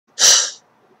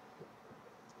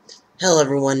Hello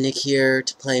everyone, Nick here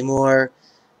to play more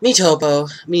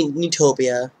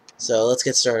Miitopia. So let's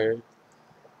get started.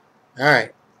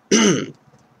 Alright.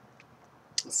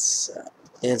 Let's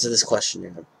answer this question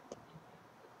here.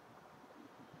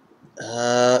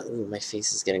 Ooh, my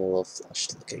face is getting a little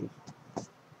flushed looking.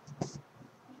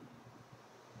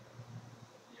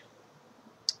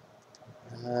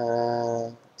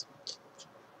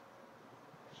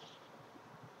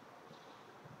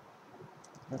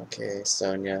 Okay,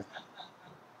 Sonia.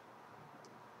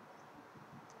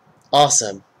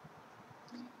 Awesome.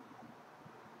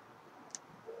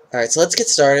 Alright, so let's get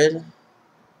started.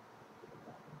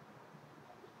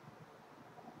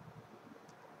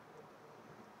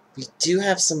 We do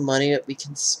have some money that we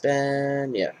can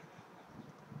spend. Yeah.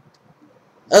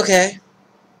 Okay.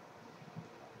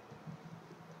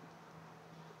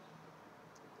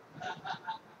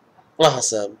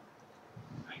 Awesome.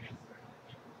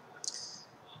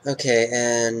 Okay,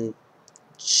 and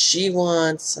she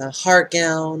wants a heart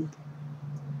gown.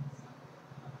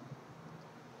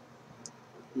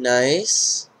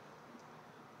 Nice.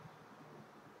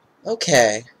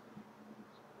 Okay.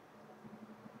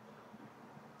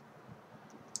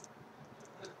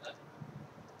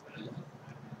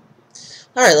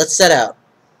 Alright, let's set out.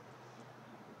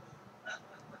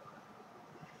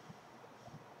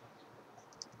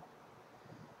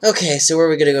 Okay, so where are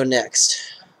we gonna go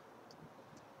next?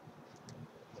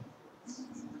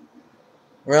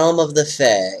 Realm of the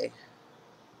Fae.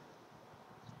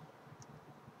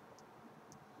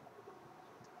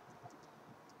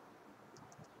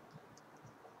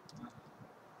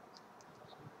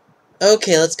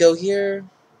 Okay, let's go here.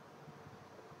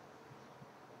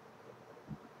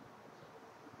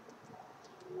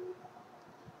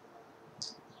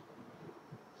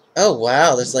 Oh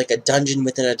wow, there's like a dungeon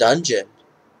within a dungeon.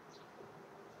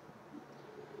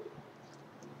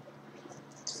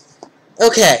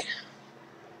 Okay.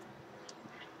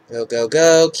 Go, go,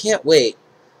 go. Can't wait.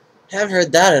 Haven't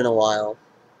heard that in a while.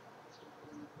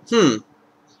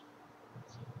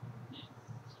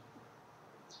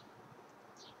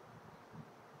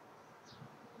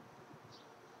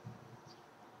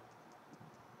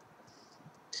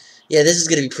 Yeah, this is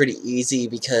gonna be pretty easy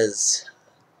because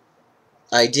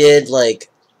I did,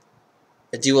 like,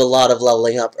 do a lot of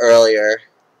leveling up earlier.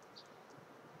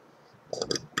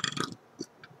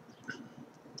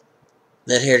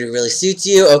 That hairdo really suits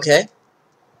you. Okay.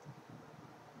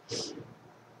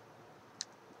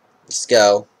 Let's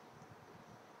go.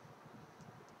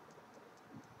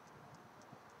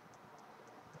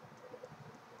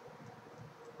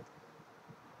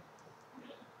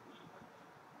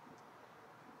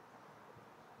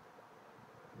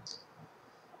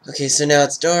 Okay, so now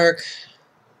it's dark.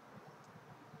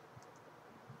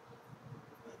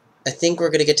 I think we're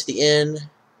gonna get to the inn.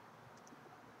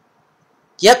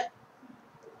 Yep.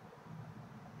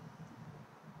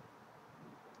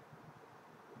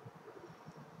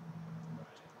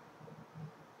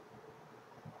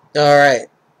 Alright.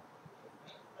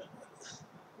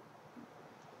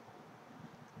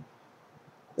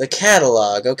 The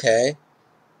catalog, okay.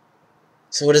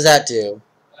 So what does that do?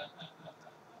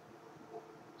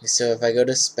 So if I go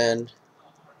to spend...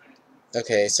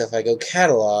 Okay, so if I go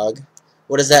catalog,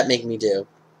 what does that make me do?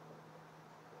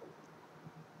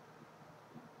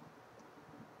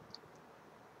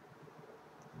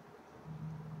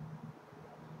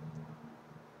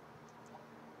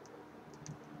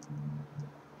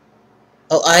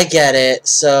 Oh, I get it.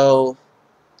 So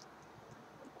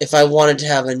if I wanted to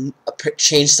have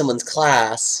change someone's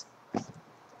class...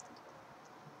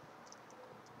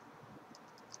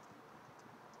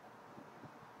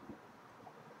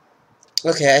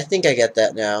 Okay, I think I get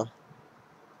that now.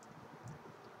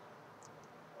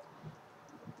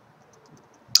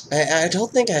 I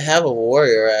don't think I have a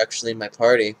warrior, actually, in my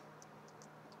party.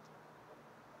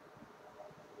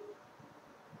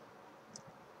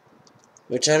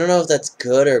 Which I don't know if that's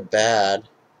good or bad.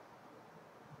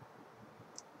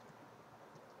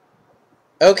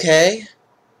 Okay.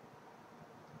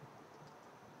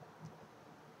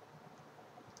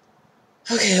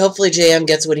 Okay, hopefully JM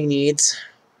gets what he needs.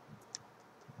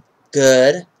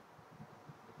 Good.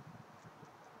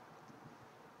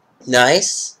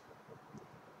 Nice.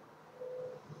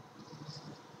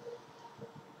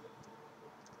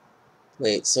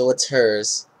 Wait, so what's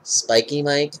hers? Spiky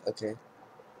Mike? Okay.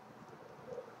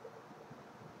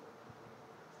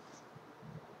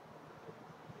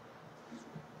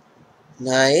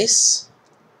 Nice.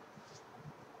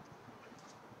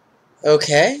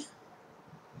 Okay.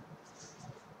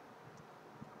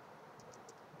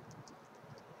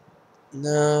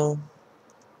 No.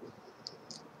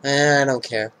 I don't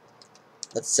care.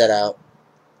 Let's set out.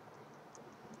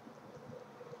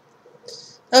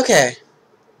 Okay.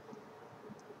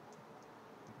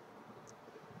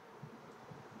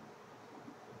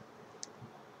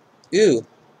 Ooh.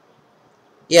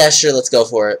 Yeah, sure, let's go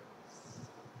for it.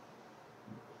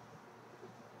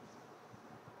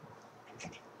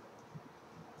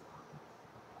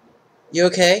 You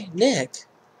okay? Nick.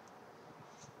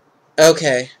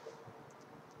 Okay.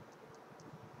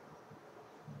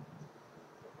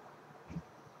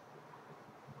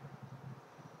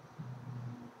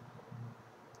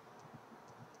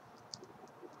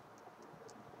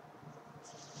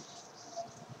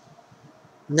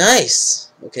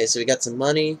 Nice. Okay, so we got some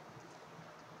money.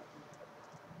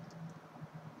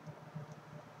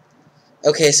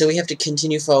 Okay, so we have to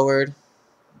continue forward.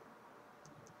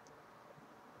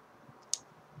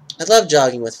 I love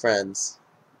jogging with friends.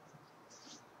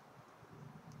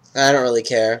 I don't really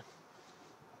care.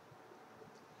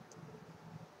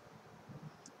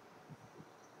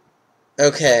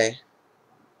 Okay.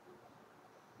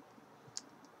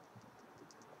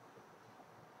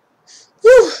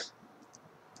 Whew!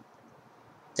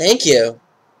 Thank you.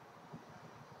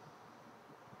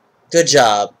 Good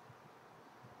job.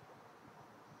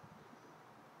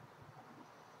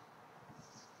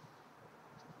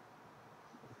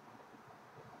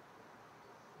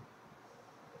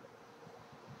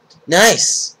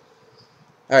 Nice!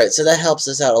 Alright, so that helps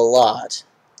us out a lot.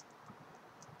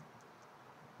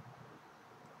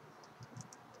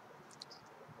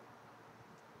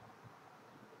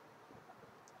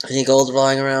 Any gold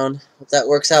lying around? Hope that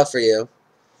works out for you.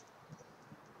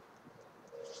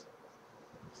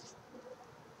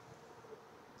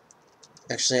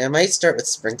 Actually, I might start with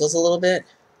sprinkles a little bit.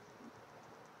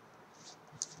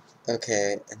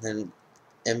 Okay, and then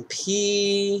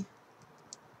MP.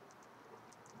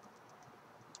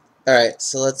 Alright,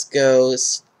 so let's go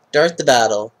start the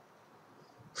battle.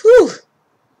 Whew!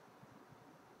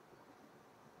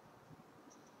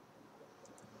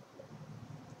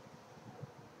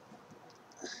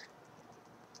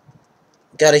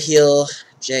 Gotta heal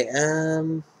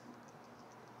JM.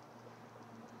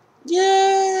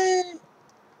 Yay!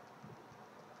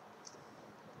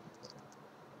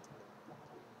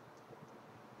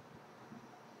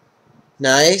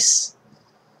 Nice.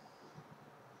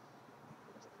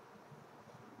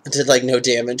 Did like no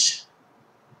damage.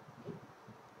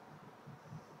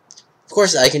 Of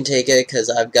course I can take it because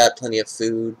I've got plenty of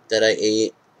food that I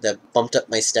ate that bumped up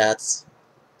my stats.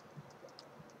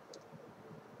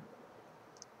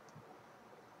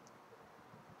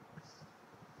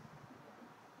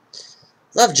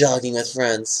 Love jogging with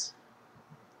friends.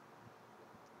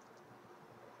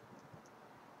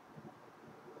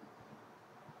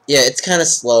 Yeah, it's kind of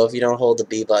slow if you don't hold the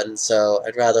B button, so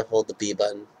I'd rather hold the B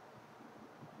button.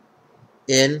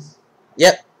 In.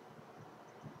 Yep.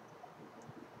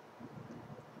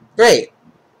 Great.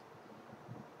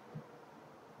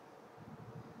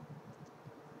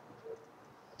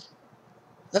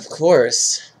 Of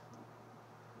course.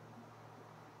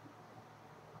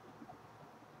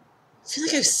 I feel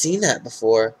like I've seen that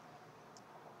before.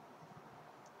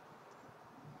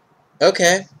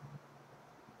 Okay.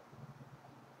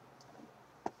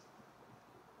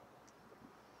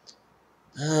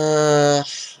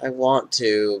 I want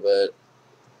to, but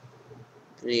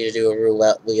I need to do a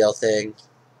roulette wheel thing.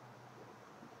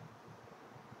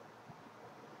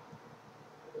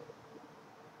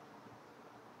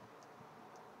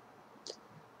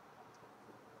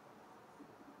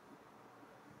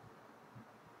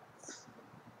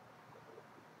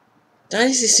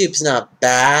 Dynasty Soup's not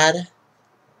bad.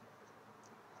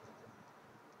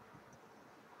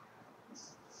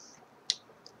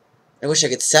 I wish I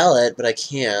could sell it, but I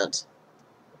can't.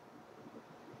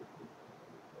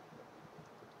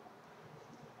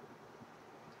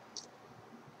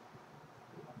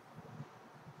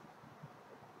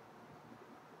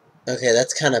 Okay,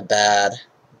 that's kind of bad.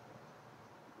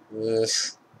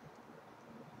 Oof.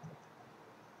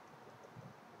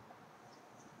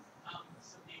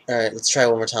 Alright, let's try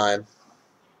one more time.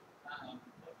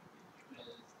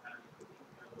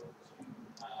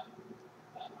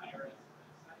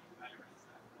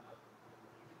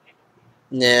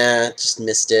 Nah, just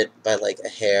missed it by like a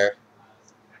hair.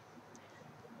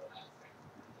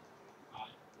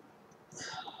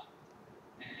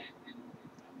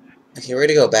 Okay, we're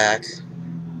gonna go back.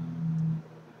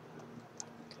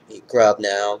 Eat grub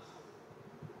now.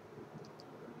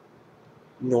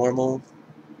 Normal.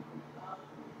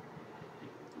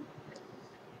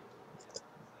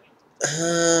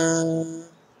 Uh,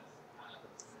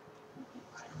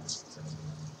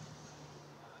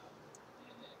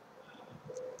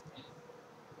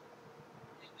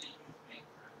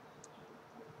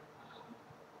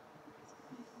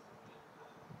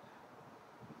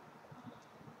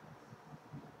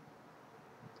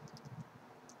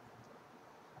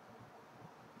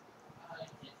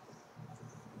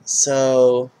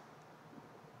 So...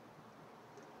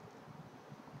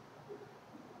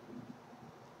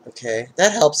 Okay,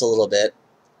 that helps a little bit.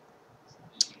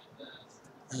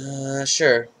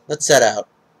 Sure. Let's set out.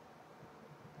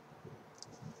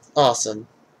 Awesome.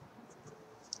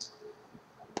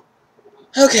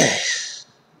 Okay.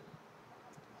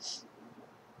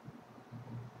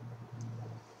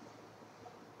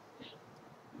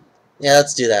 Yeah,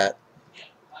 let's do that.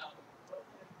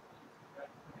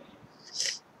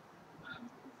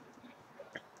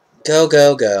 Go,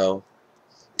 go, go.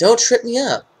 Don't trip me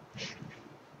up.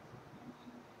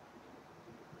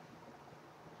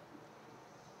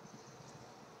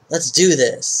 Let's do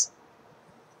this.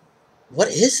 What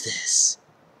is this?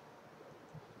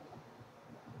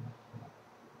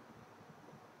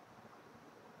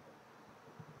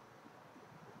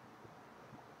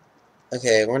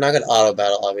 Okay, we're not gonna auto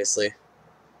battle, obviously.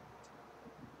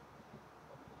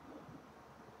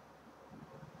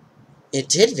 It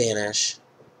did vanish.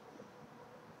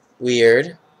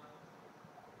 Weird.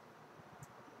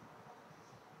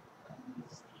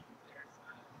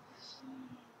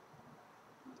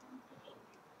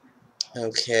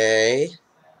 Okay.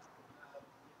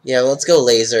 Yeah, well, let's go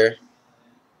laser.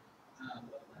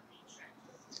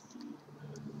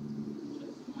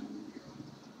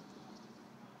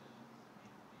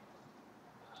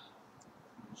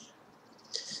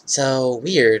 So,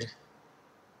 weird.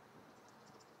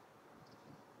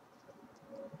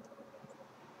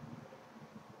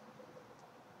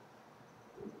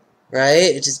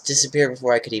 Right? It just disappeared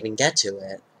before I could even get to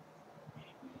it.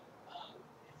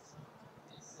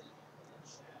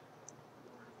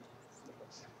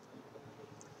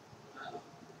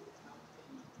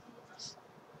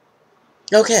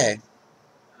 Okay.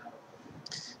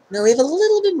 Now we have a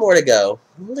little bit more to go.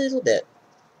 A little bit.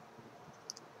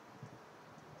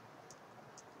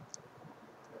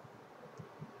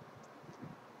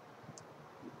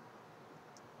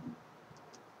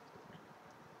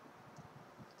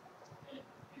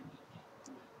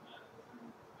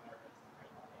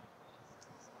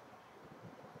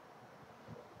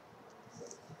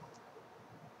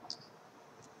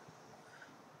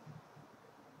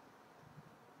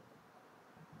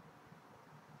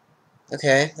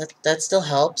 Okay, that still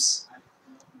helps.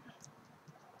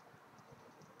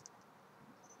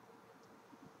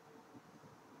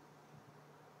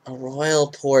 A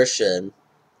royal portion.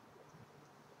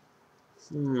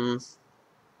 Hmm.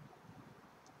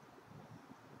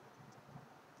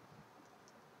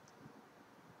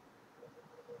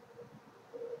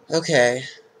 Okay.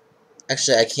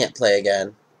 Actually, I can't play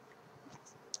again.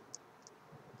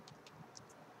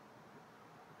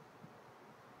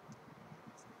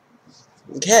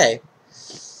 Okay.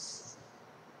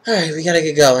 Alright, we gotta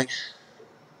get going.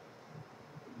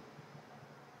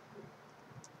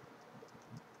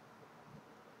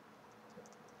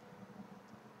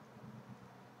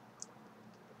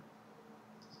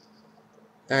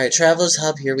 Alright, Traveler's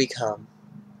Hub, here we come.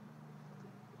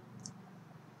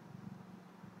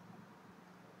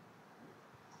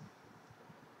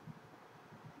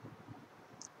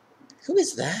 Who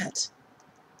is that?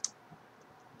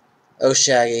 Oh,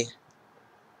 Shaggy.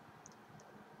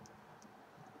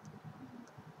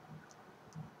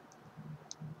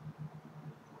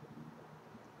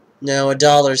 No,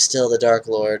 $1's still the Dark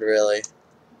Lord, really.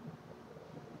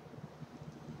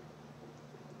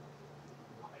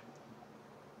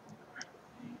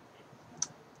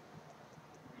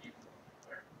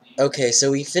 Okay, so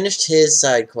we finished his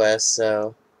side quest,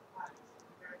 so...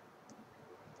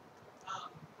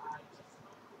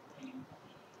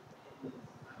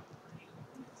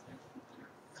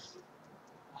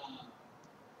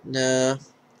 No.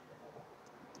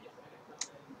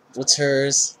 What's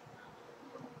hers?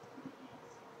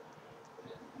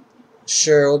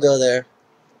 Sure, we'll go there.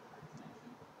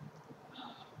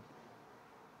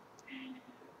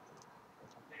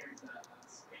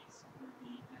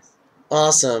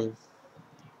 Awesome.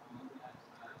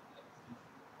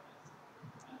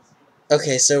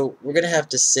 Okay, so we're gonna have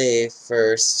to save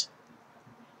first.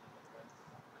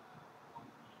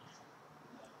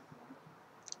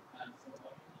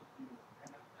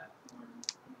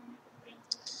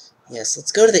 Yes,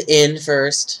 let's go to the inn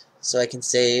first, so I can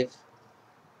save.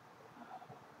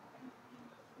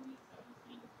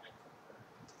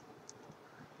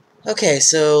 Okay,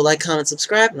 so like, comment,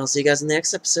 subscribe, and I'll see you guys in the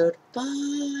next episode.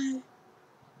 Bye!